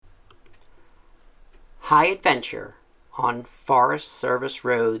High Adventure on Forest Service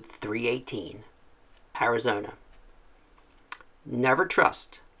Road 318, Arizona. Never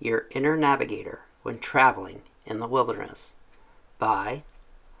trust your inner navigator when traveling in the wilderness, by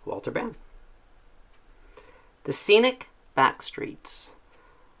Walter Brown. The scenic back streets.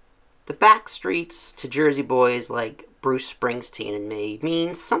 The back streets to Jersey boys like Bruce Springsteen and me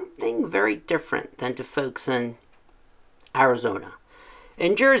mean something very different than to folks in Arizona.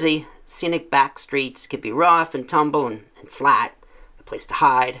 In Jersey, scenic back streets can be rough and tumble and flat, a place to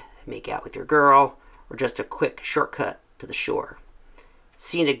hide, make out with your girl, or just a quick shortcut to the shore.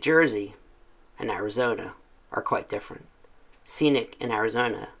 Scenic Jersey and Arizona are quite different. Scenic in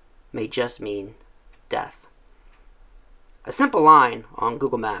Arizona may just mean death. A simple line on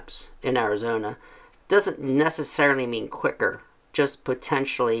Google Maps in Arizona doesn't necessarily mean quicker, just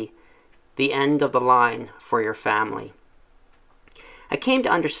potentially the end of the line for your family. I came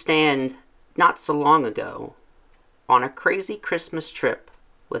to understand not so long ago on a crazy Christmas trip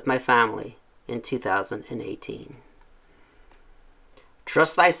with my family in 2018.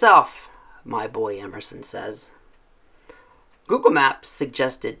 Trust thyself, my boy Emerson says. Google Maps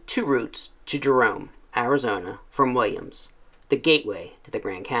suggested two routes to Jerome, Arizona from Williams, the gateway to the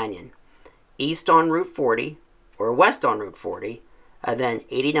Grand Canyon. East on Route 40 or west on Route 40, and then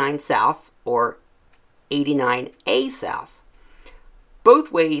 89 South or 89A South.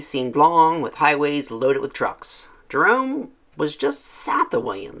 Both ways seemed long, with highways loaded with trucks. Jerome was just south of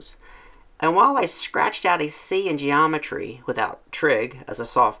Williams, and while I scratched out a C in geometry without trig as a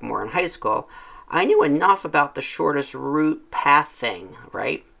sophomore in high school, I knew enough about the shortest route path thing,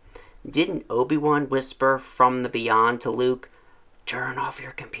 right? Didn't Obi-Wan whisper from the beyond to Luke, "Turn off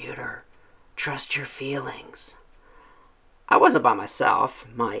your computer. Trust your feelings"? I wasn't by myself.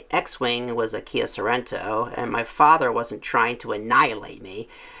 My X-Wing was a Kia Sorento, and my father wasn't trying to annihilate me,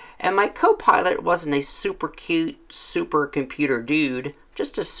 and my co-pilot wasn't a super cute supercomputer dude,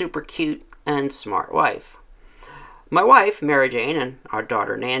 just a super cute and smart wife. My wife, Mary Jane, and our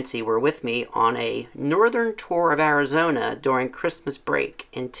daughter Nancy were with me on a northern tour of Arizona during Christmas break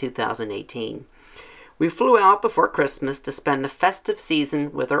in 2018. We flew out before Christmas to spend the festive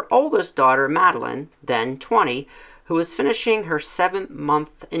season with our oldest daughter, Madeline, then 20, who was finishing her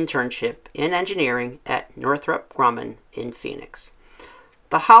 7-month internship in engineering at Northrop Grumman in Phoenix.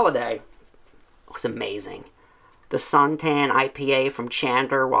 The holiday was amazing. The suntan IPA from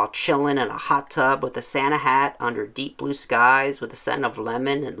Chandler while chilling in a hot tub with a Santa hat under deep blue skies with the scent of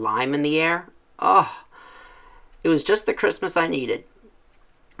lemon and lime in the air. Oh, it was just the Christmas I needed,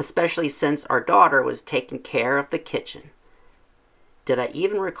 especially since our daughter was taking care of the kitchen. Did I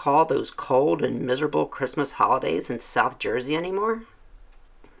even recall those cold and miserable Christmas holidays in South Jersey anymore?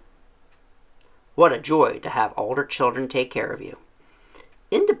 What a joy to have older children take care of you.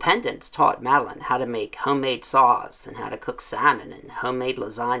 Independence taught Madeline how to make homemade sauce and how to cook salmon and homemade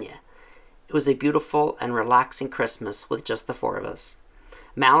lasagna. It was a beautiful and relaxing Christmas with just the four of us.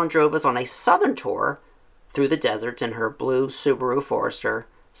 Madeline drove us on a southern tour through the deserts in her blue Subaru Forester,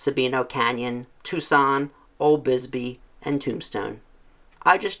 Sabino Canyon, Tucson, Old Bisbee, and Tombstone.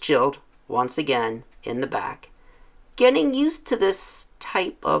 I just chilled, once again, in the back, getting used to this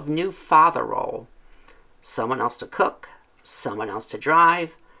type of new father role. Someone else to cook, someone else to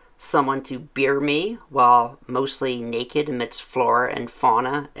drive, someone to beer me while mostly naked amidst flora and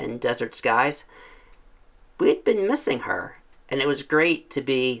fauna and desert skies. We'd been missing her, and it was great to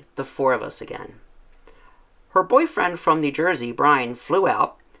be the four of us again. Her boyfriend from New Jersey, Brian, flew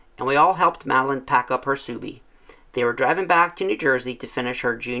out, and we all helped Madeline pack up her Subi. They were driving back to New Jersey to finish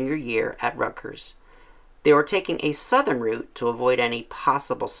her junior year at Rutgers. They were taking a southern route to avoid any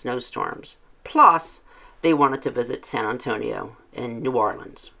possible snowstorms. Plus, they wanted to visit San Antonio and New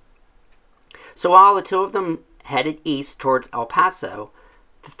Orleans. So while the two of them headed east towards El Paso,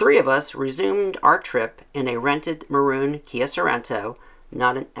 the three of us resumed our trip in a rented maroon Kia Sorento,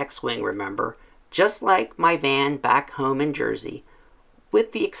 not an X-Wing, remember, just like my van back home in Jersey,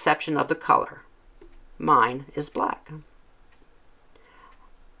 with the exception of the color. Mine is black.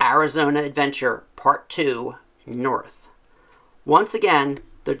 Arizona Adventure Part 2, North. Once again,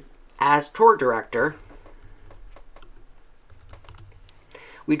 as tour director,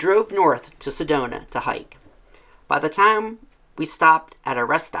 we drove north to Sedona to hike. By the time we stopped at a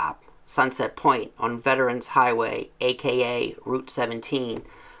rest stop, Sunset Point on Veterans Highway, aka Route 17,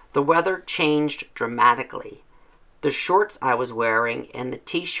 the weather changed dramatically. The shorts I was wearing and the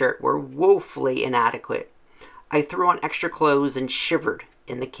t-shirt were woefully inadequate. I threw on extra clothes and shivered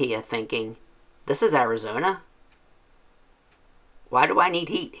in the Kia thinking, this is Arizona? Why do I need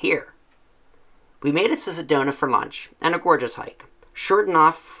heat here? We made it to Sedona for lunch and a gorgeous hike. Short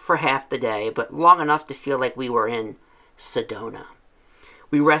enough for half the day, but long enough to feel like we were in Sedona.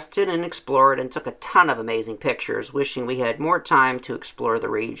 We rested and explored and took a ton of amazing pictures, wishing we had more time to explore the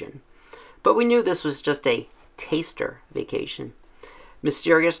region. But we knew this was just a taster vacation.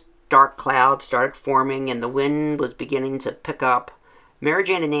 Mysterious dark clouds started forming and the wind was beginning to pick up. Mary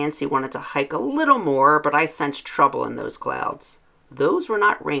Jane and Nancy wanted to hike a little more, but I sensed trouble in those clouds. Those were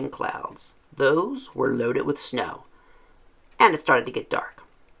not rain clouds. Those were loaded with snow. And it started to get dark.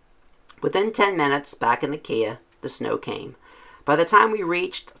 Within 10 minutes, back in the Kia, the snow came. By the time we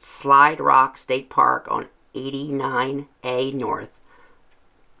reached Slide Rock State Park on 89A North,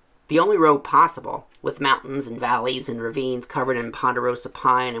 the only road possible, with mountains and valleys and ravines covered in ponderosa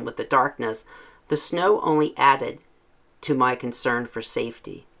pine, and with the darkness, the snow only added to my concern for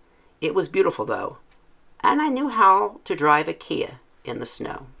safety. It was beautiful, though, and I knew how to drive a Kia in the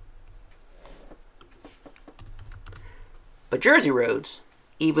snow. But Jersey roads,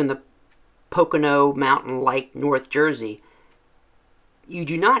 even the Pocono Mountain like North Jersey, you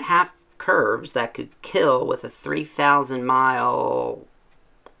do not have curves that could kill with a 3,000-mile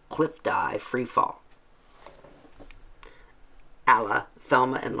cliff dive free fall, a la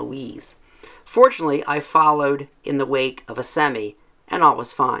Thelma and Louise. Fortunately, I followed in the wake of a semi, and all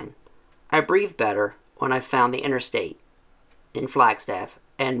was fine. I breathed better when I found the interstate in Flagstaff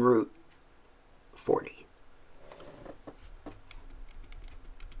and Route 40.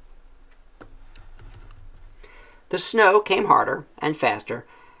 The snow came harder and faster,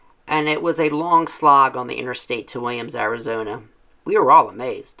 and it was a long slog on the interstate to Williams, Arizona. We were all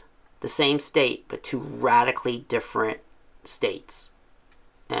amazed. The same state, but two radically different states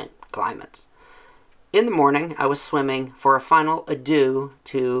and climates. In the morning, I was swimming for a final adieu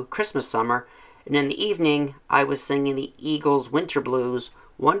to Christmas summer, and in the evening, I was singing the Eagles' Winter Blues,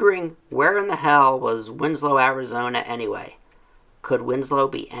 wondering where in the hell was Winslow, Arizona anyway. Could Winslow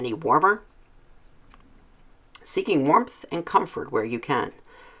be any warmer? Seeking warmth and comfort where you can.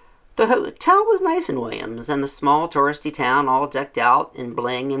 The hotel was nice in Williams, and the small touristy town all decked out in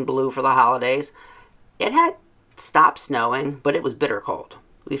bling and blue for the holidays. It had stopped snowing, but it was bitter cold.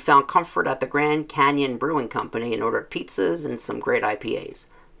 We found comfort at the Grand Canyon Brewing Company and ordered pizzas and some great IPAs.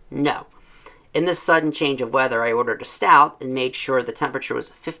 No. In this sudden change of weather, I ordered a stout and made sure the temperature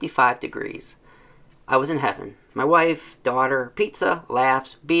was 55 degrees. I was in heaven. My wife, daughter, pizza,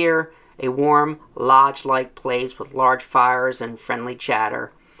 laughs, beer, a warm, lodge-like place with large fires and friendly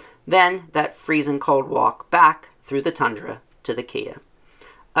chatter. Then that freezing cold walk back through the tundra to the Kia.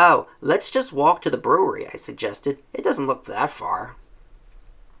 Oh, let's just walk to the brewery, I suggested. It doesn't look that far.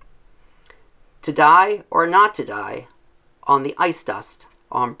 To die or not to die on the ice dust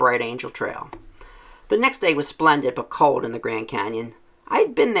on Bright Angel Trail. The next day was splendid but cold in the Grand Canyon. I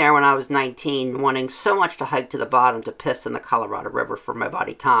had been there when I was 19, wanting so much to hike to the bottom to piss in the Colorado River for my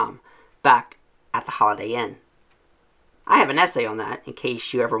buddy Tom, back at the Holiday Inn. I have an essay on that in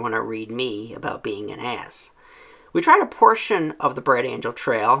case you ever want to read me about being an ass. We tried a portion of the Bright Angel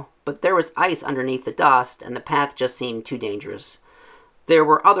Trail, but there was ice underneath the dust and the path just seemed too dangerous. There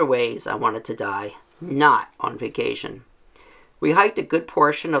were other ways I wanted to die, not on vacation. We hiked a good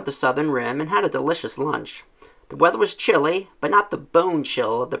portion of the southern rim and had a delicious lunch. The weather was chilly, but not the bone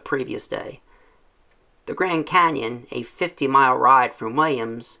chill of the previous day. The Grand Canyon, a 50-mile ride from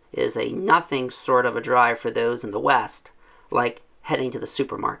Williams, is a nothing sort of a drive for those in the West, like heading to the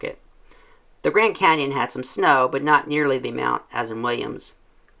supermarket. The Grand Canyon had some snow, but not nearly the amount as in Williams.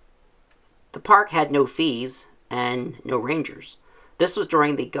 The park had no fees and no rangers. This was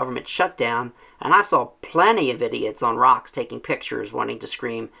during the government shutdown, and I saw plenty of idiots on rocks taking pictures wanting to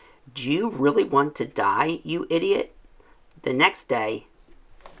scream, "Do you really want to die, you idiot?" The next day,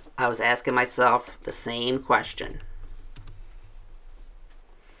 I was asking myself the same question.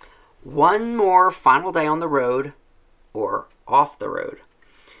 One more final day on the road, or off the road.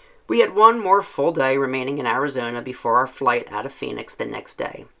 We had one more full day remaining in Arizona before our flight out of Phoenix the next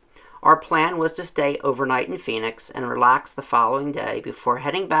day. Our plan was to stay overnight in Phoenix and relax the following day before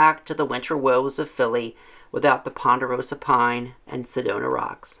heading back to the winter woes of Philly without the Ponderosa Pine and Sedona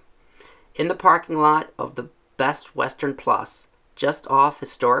Rocks. In the parking lot of the Best Western Plus, just off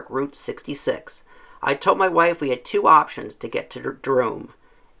historic Route 66, I told my wife we had two options to get to Jerome,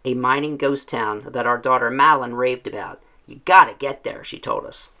 a mining ghost town that our daughter Malin raved about. "You gotta get there," she told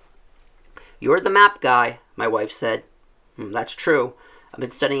us. "You're the map guy," my wife said. That's true. I've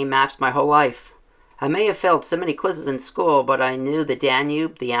been studying maps my whole life. I may have failed so many quizzes in school, but I knew the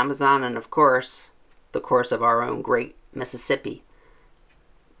Danube, the Amazon, and of course, the course of our own great Mississippi.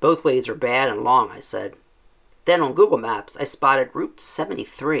 Both ways are bad and long, I said. Then on Google Maps, I spotted Route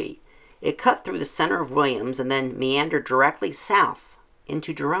 73, It cut through the center of Williams and then meandered directly south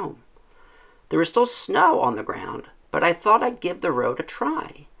into Jerome. There was still snow on the ground, but I thought I'd give the road a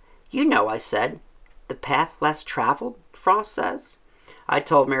try. You know, I said. The path less traveled, Frost says. I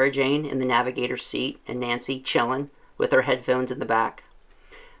told Mary Jane in the navigator's seat and Nancy chillin' with her headphones in the back.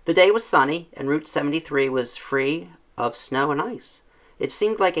 The day was sunny and Route 73 was free of snow and ice. It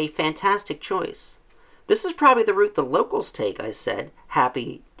seemed like a fantastic choice. This is probably the route the locals take, I said,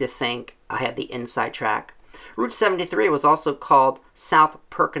 happy to think I had the inside track. Route 73 was also called South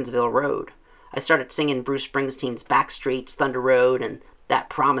Perkinsville Road. I started singing Bruce Springsteen's Backstreets, Thunder Road, and That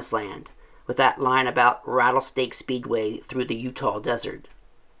Promised Land, with that line about Rattlesnake Speedway through the Utah desert.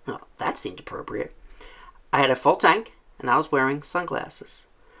 Oh, that seemed appropriate. I had a full tank, and I was wearing sunglasses.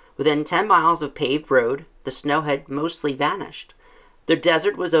 Within 10 miles of paved road, the snow had mostly vanished. The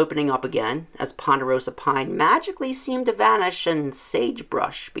desert was opening up again, as ponderosa pine magically seemed to vanish and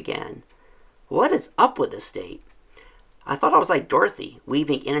sagebrush began. What is up with this state? I thought I was like Dorothy,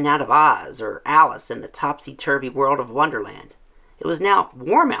 weaving in and out of Oz, or Alice in the topsy-turvy world of Wonderland. It was now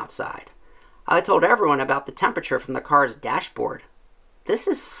warm outside. I told everyone about the temperature from the car's dashboard. This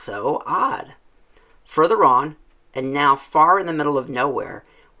is so odd. Further on, and now far in the middle of nowhere,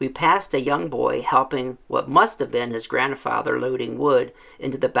 we passed a young boy helping what must have been his grandfather loading wood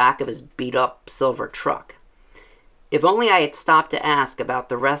into the back of his beat-up silver truck. If only I had stopped to ask about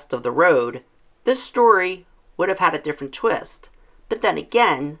the rest of the road, this story would have had a different twist. But then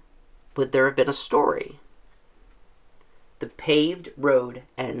again, would there have been a story? The paved road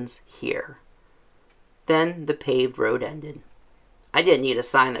ends here. Then the paved road ended. I didn't need a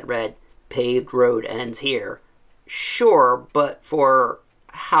sign that read, "Paved road ends here." Sure, but for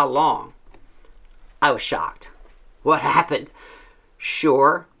how long? I was shocked. What happened?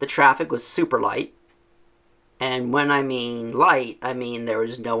 Sure, the traffic was super light. And when I mean light, I mean there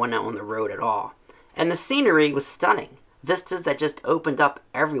was no one on the road at all. And the scenery was stunning. Vistas that just opened up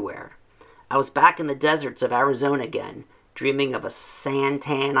everywhere. I was back in the deserts of Arizona again, dreaming of a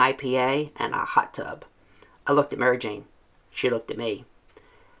Santan IPA and a hot tub. I looked at Mary Jane. She looked at me.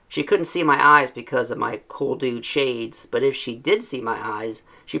 She couldn't see my eyes because of my cool dude shades, but if she did see my eyes,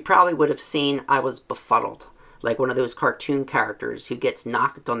 she probably would have seen I was befuddled, like one of those cartoon characters who gets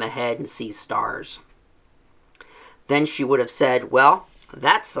knocked on the head and sees stars. Then she would have said, "Well,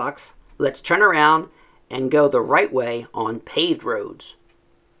 that sucks. Let's turn around and go the right way on paved roads."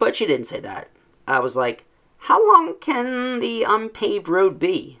 But she didn't say that. I was like, how long can the unpaved road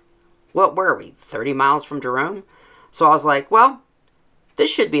be? What were we, 30 miles from Jerome? So I was like, well, this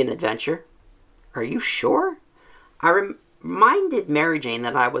should be an adventure. Are you sure? I reminded Mary Jane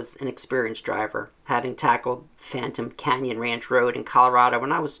that I was an experienced driver, having tackled Phantom Canyon Ranch Road in Colorado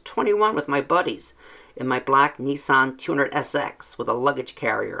when I was 21 with my buddies in my black Nissan 200SX with a luggage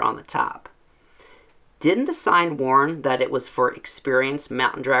carrier on the top. Didn't the sign warn that it was for experienced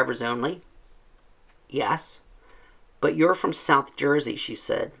mountain drivers only? Yes. But you're from South Jersey, she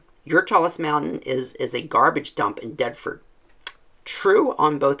said. Your tallest mountain is a garbage dump in Deptford. True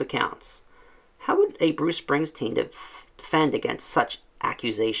on both accounts. How would a Bruce Springsteen defend against such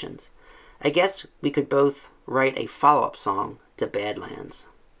accusations? I guess we could both write a follow-up song to Badlands.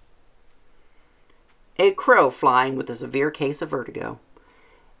 A crow flying with a severe case of vertigo.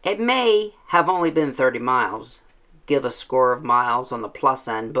 It may have only been 30 miles, give a score of miles on the plus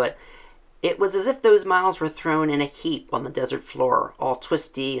end, but it was as if those miles were thrown in a heap on the desert floor, all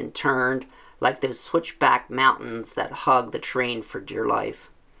twisty and turned, like those switchback mountains that hug the terrain for dear life.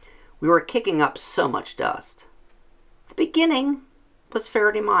 We were kicking up so much dust. The beginning was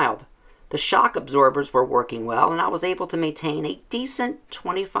fairly mild. The shock absorbers were working well, and I was able to maintain a decent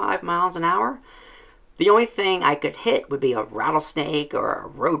 25 miles an hour. The only thing I could hit would be a rattlesnake or a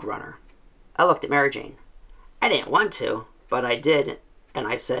roadrunner. I looked at Mary Jane. I didn't want to, but I did, and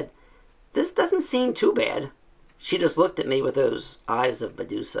I said, "This doesn't seem too bad." She just looked at me with those eyes of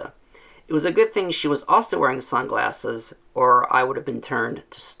Medusa. It was a good thing she was also wearing sunglasses, or I would have been turned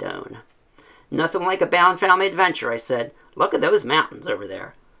to stone. "Nothing like a bound family adventure," I said. "Look at those mountains over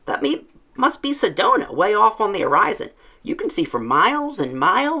there. That must be Sedona, way off on the horizon. You can see for miles and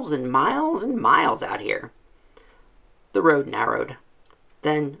miles and miles and miles out here." The road narrowed.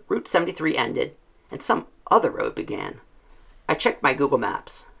 Then Route 73 ended, and some other road began. I checked my Google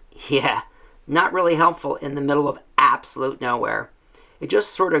Maps. Yeah, not really helpful in the middle of absolute nowhere. It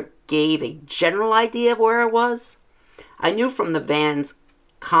just sort of gave a general idea of where I was. I knew from the van's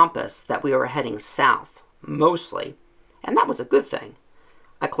compass that we were heading south, mostly, and that was a good thing.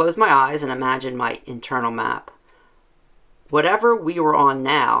 I closed my eyes and imagined my internal map. Whatever we were on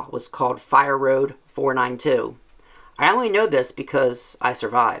now was called Fire Road 492. I only know this because I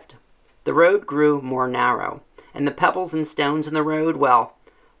survived. The road grew more narrow, and the pebbles and stones in the road, well,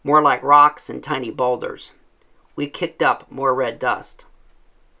 more like rocks and tiny boulders. We kicked up more red dust.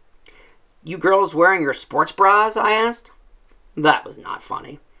 "You girls wearing your sports bras?" I asked. That was not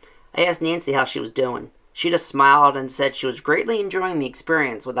funny. I asked Nancy how she was doing. She just smiled and said she was greatly enjoying the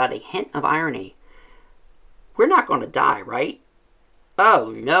experience without a hint of irony. "We're not going to die, right?"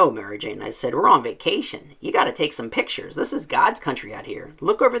 "Oh, no, Mary Jane," I said. "We're on vacation. You got to take some pictures. This is God's country out here.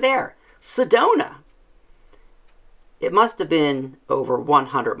 Look over there. Sedona." It must have been over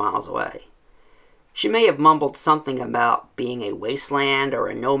 100 miles away. She may have mumbled something about being a wasteland or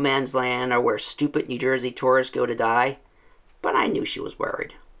a no man's land or where stupid New Jersey tourists go to die, but I knew she was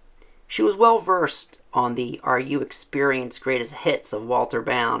worried. She was well versed on the "Are You Experienced Greatest Hits" of Walter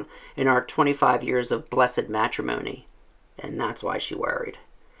Bound in our 25 years of blessed matrimony, and that's why she worried.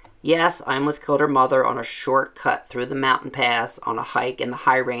 Yes, I almost killed her mother on a short cut through the mountain pass on a hike in the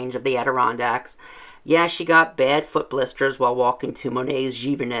high range of the Adirondacks. Yeah, she got bad foot blisters while walking to Monet's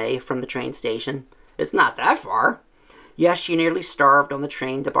Giverny from the train station. It's not that far. Yes, she nearly starved on the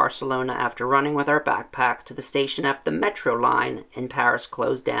train to Barcelona after running with our backpacks to the station after the metro line in Paris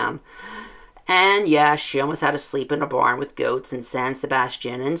closed down. And yes, she almost had to sleep in a barn with goats in San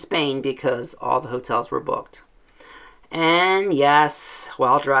Sebastian in Spain because all the hotels were booked. And yes,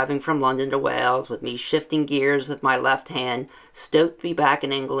 while driving from London to Wales with me shifting gears with my left hand, stoked to be back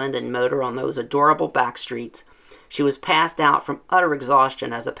in England and motor on those adorable back streets, she was passed out from utter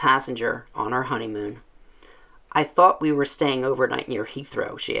exhaustion as a passenger on our honeymoon. "I thought we were staying overnight near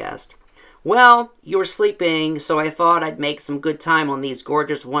Heathrow," she asked. "Well, you were sleeping, so I thought I'd make some good time on these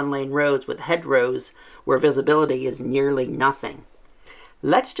gorgeous one-lane roads with hedgerows where visibility is nearly nothing."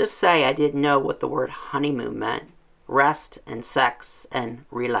 Let's just say I didn't know what the word honeymoon meant. Rest and sex and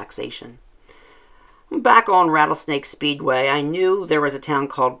relaxation. Back on Rattlesnake Speedway, I knew there was a town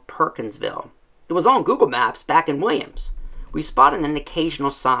called Perkinsville. It was on Google Maps back in Williams. We spotted an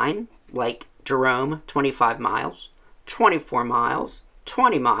occasional sign like Jerome, 25 miles, 24 miles,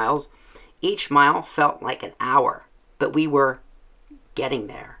 20 miles. Each mile felt like an hour, but we were getting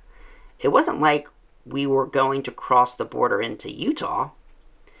there. It wasn't like we were going to cross the border into Utah.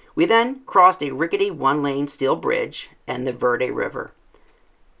 We then crossed a rickety one-lane steel bridge and the Verde River.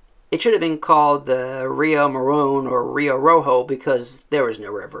 It should have been called the Rio Marron or Rio Rojo because there was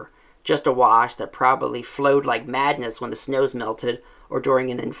no river, just a wash that probably flowed like madness when the snows melted or during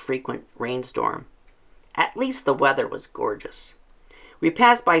an infrequent rainstorm. At least the weather was gorgeous. We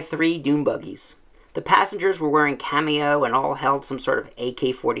passed by 3 dune buggies. The passengers were wearing cameo and all held some sort of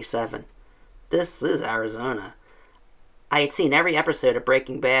AK-47. This is Arizona. I had seen every episode of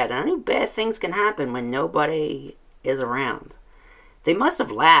Breaking Bad, and I knew bad things can happen when nobody is around. They must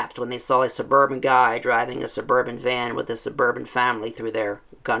have laughed when they saw a suburban guy driving a suburban van with a suburban family through their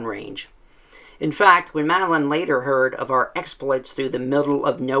gun range. In fact, when Madeline later heard of our exploits through the middle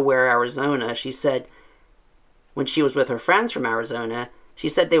of nowhere Arizona, she said, when she was with her friends from Arizona, she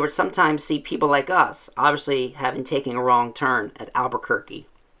said they would sometimes see people like us, obviously having taken a wrong turn at Albuquerque.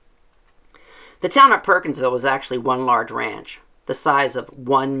 The town of Perkinsville was actually one large ranch, the size of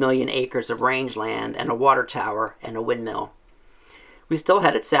 1 million acres of rangeland and a water tower and a windmill. We still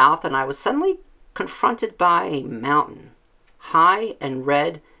headed south, and I was suddenly confronted by a mountain, high and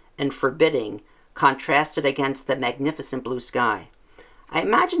red and forbidding, contrasted against the magnificent blue sky. I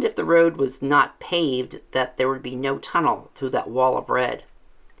imagined if the road was not paved that there would be no tunnel through that wall of red.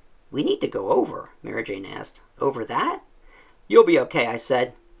 "We need to go over," Mary Jane asked. "Over that?" "You'll be okay," I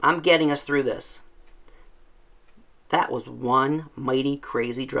said. "I'm getting us through this." That was one mighty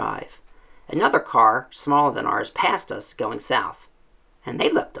crazy drive. Another car, smaller than ours, passed us going south. And they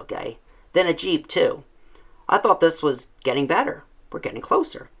looked okay. Then a Jeep, too. I thought this was getting better. We're getting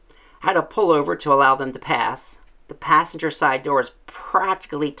closer. I had to pull over to allow them to pass. The passenger side door is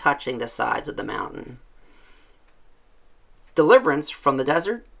practically touching the sides of the mountain. Deliverance from the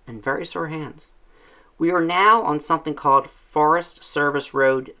desert and very sore hands. We are now on something called Forest Service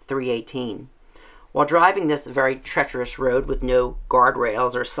Road 318. While driving this very treacherous road with no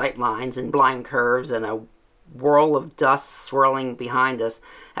guardrails or sight lines and blind curves and a whirl of dust swirling behind us,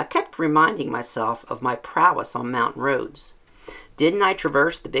 I kept reminding myself of my prowess on mountain roads. Didn't I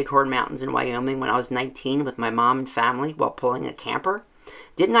traverse the Bighorn Mountains in Wyoming when I was 19 with my mom and family while pulling a camper?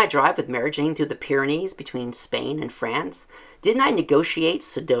 Didn't I drive with Mary Jane through the Pyrenees between Spain and France? Didn't I negotiate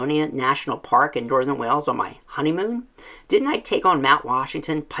Snowdonia National Park in northern Wales on my honeymoon? Didn't I take on Mount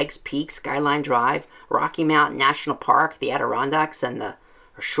Washington, Pikes Peak, Skyline Drive, Rocky Mountain National Park, the Adirondacks, and the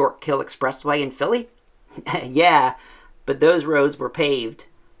Short-Kill Expressway in Philly? Yeah, but those roads were paved,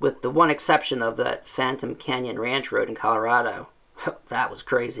 with the one exception of that Phantom Canyon Ranch Road in Colorado. That was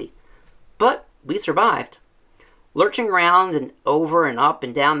crazy. But we survived. Lurching around and over and up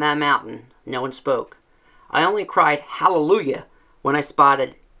and down that mountain, no one spoke. I only cried hallelujah when I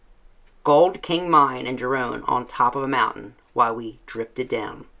spotted Gold King Mine and Jerome on top of a mountain while we drifted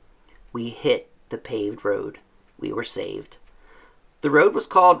down. We hit the paved road. We were saved. The road was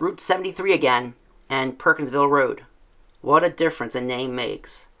called Route 73 again, and Perkinsville Road. What a difference a name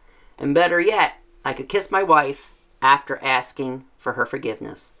makes. And better yet, I could kiss my wife after asking for her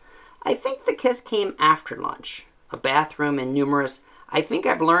forgiveness. I think the kiss came after lunch. A bathroom and numerous, I think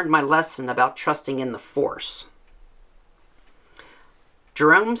I've learned my lesson about trusting in the Force.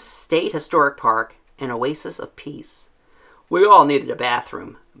 Jerome State Historic Park, an oasis of peace. We all needed a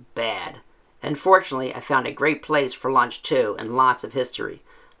bathroom. Bad. And fortunately, I found a great place for lunch too, and lots of history.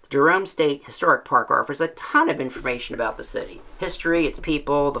 The Jerome State Historic Park offers a ton of information about the city. History, its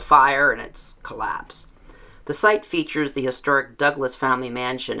people, the fire, and its collapse. The site features the historic Douglas family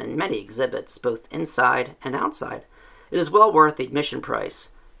mansion and many exhibits, both inside and outside. It is well worth the admission price.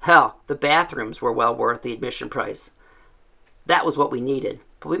 Hell, the bathrooms were well worth the admission price. That was what we needed.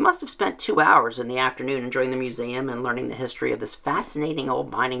 But we must have spent 2 hours in the afternoon enjoying the museum and learning the history of this fascinating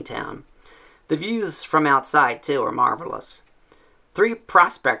old mining town. The views from outside, too, are marvelous. 3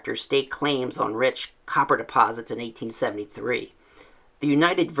 prospectors staked claims on rich copper deposits in 1873. The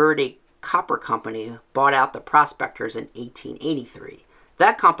United Verde Copper Company bought out the prospectors in 1883.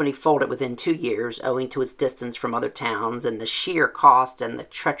 That company folded within 2 years, owing to its distance from other towns and the sheer cost and the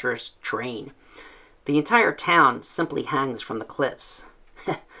treacherous terrain. The entire town simply hangs from the cliffs.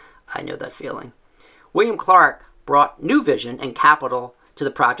 I know that feeling. William Clark brought new vision and capital to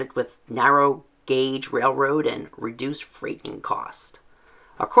the project with narrow gauge railroad and reduced freighting cost.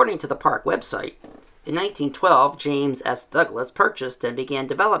 According to the park website, in 1912, James S. Douglas purchased and began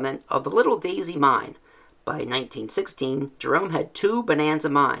development of the Little Daisy Mine. By 1916, Jerome had 2 bonanza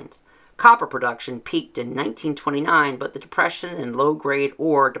mines. Copper production peaked in 1929, but the depression and low-grade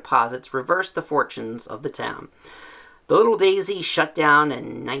ore deposits reversed the fortunes of the town. The Little Daisy shut down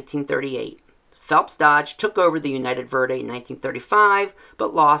in 1938. Phelps Dodge took over the United Verde in 1935,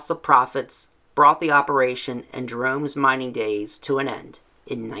 but loss of profits brought the operation and Jerome's mining days to an end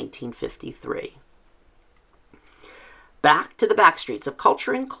in 1953. Back to the backstreets of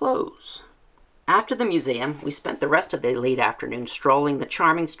culture and clothes. After the museum, we spent the rest of the late afternoon strolling the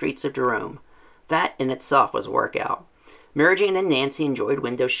charming streets of Jerome. That in itself was a workout. Mary Jane and Nancy enjoyed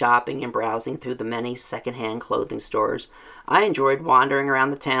window shopping and browsing through the many second-hand clothing stores. I enjoyed wandering around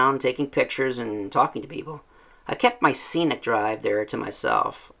the town, taking pictures, and talking to people. I kept my scenic drive there to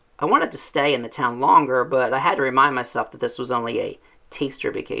myself. I wanted to stay in the town longer, but I had to remind myself that this was only a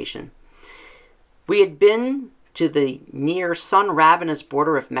taster vacation. We had been to the near sun-ravenous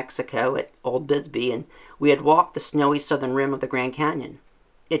border of Mexico at Old Bisbee, and we had walked the snowy southern rim of the Grand Canyon.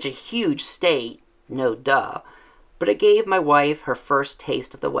 It's a huge state, no duh, but it gave my wife her first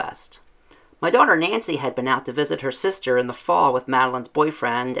taste of the West. My daughter Nancy had been out to visit her sister in the fall with Madeline's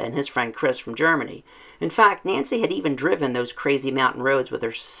boyfriend and his friend Chris from Germany. In fact, Nancy had even driven those crazy mountain roads with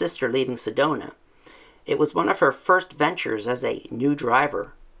her sister leaving Sedona. It was one of her first ventures as a new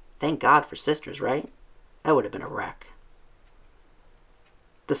driver. Thank God for sisters, right? That would have been a wreck.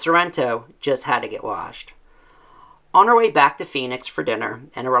 The Sorrento just had to get washed. On our way back to Phoenix for dinner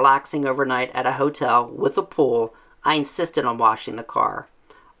and a relaxing overnight at a hotel with a pool, I insisted on washing the car.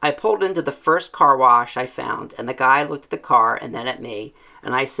 I pulled into the first car wash I found, and the guy looked at the car and then at me,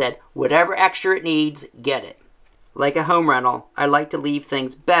 and I said, "Whatever extra it needs, get it." Like a home rental, I like to leave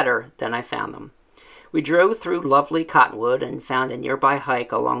things better than I found them. We drove through lovely Cottonwood and found a nearby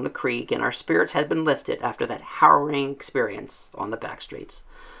hike along the creek, and our spirits had been lifted after that harrowing experience on the backstreets.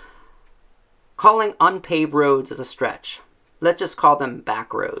 Calling unpaved roads is a stretch. Let's just call them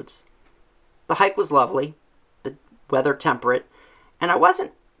back roads. The hike was lovely, the weather temperate, and I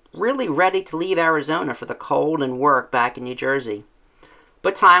wasn't really ready to leave Arizona for the cold and work back in New Jersey.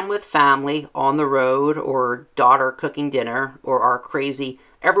 But time with family on the road, or daughter cooking dinner, or our crazy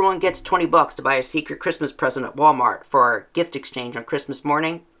everyone gets $20 to buy a secret Christmas present at Walmart for our gift exchange on Christmas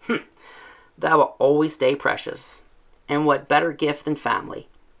morning, that will always stay precious. And what better gift than family,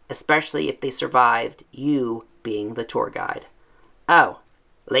 especially if they survived you being the tour guide. Oh,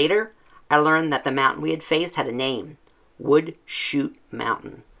 later, I learned that the mountain we had faced had a name, Wood Chute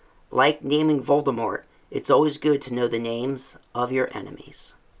Mountain. Like naming Voldemort, it's always good to know the names of your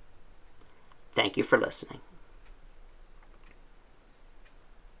enemies. Thank you for listening.